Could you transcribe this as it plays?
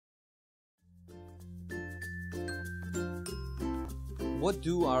What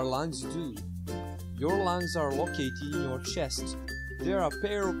do our lungs do? Your lungs are located in your chest. They are a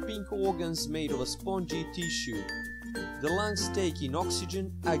pair of pink organs made of a spongy tissue. The lungs take in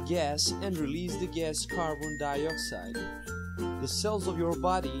oxygen, a gas, and release the gas carbon dioxide. The cells of your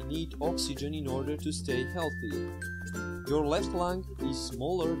body need oxygen in order to stay healthy. Your left lung is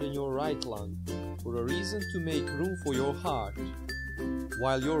smaller than your right lung, for a reason to make room for your heart.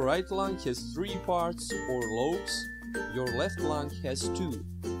 While your right lung has 3 parts or lobes, your left lung has 2.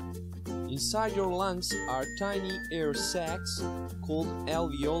 Inside your lungs are tiny air sacs called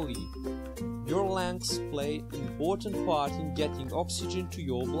alveoli. Your lungs play an important part in getting oxygen to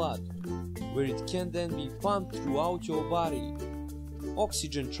your blood, where it can then be pumped throughout your body.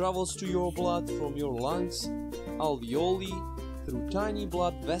 Oxygen travels to your blood from your lungs, alveoli, through tiny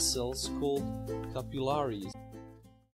blood vessels called capillaries.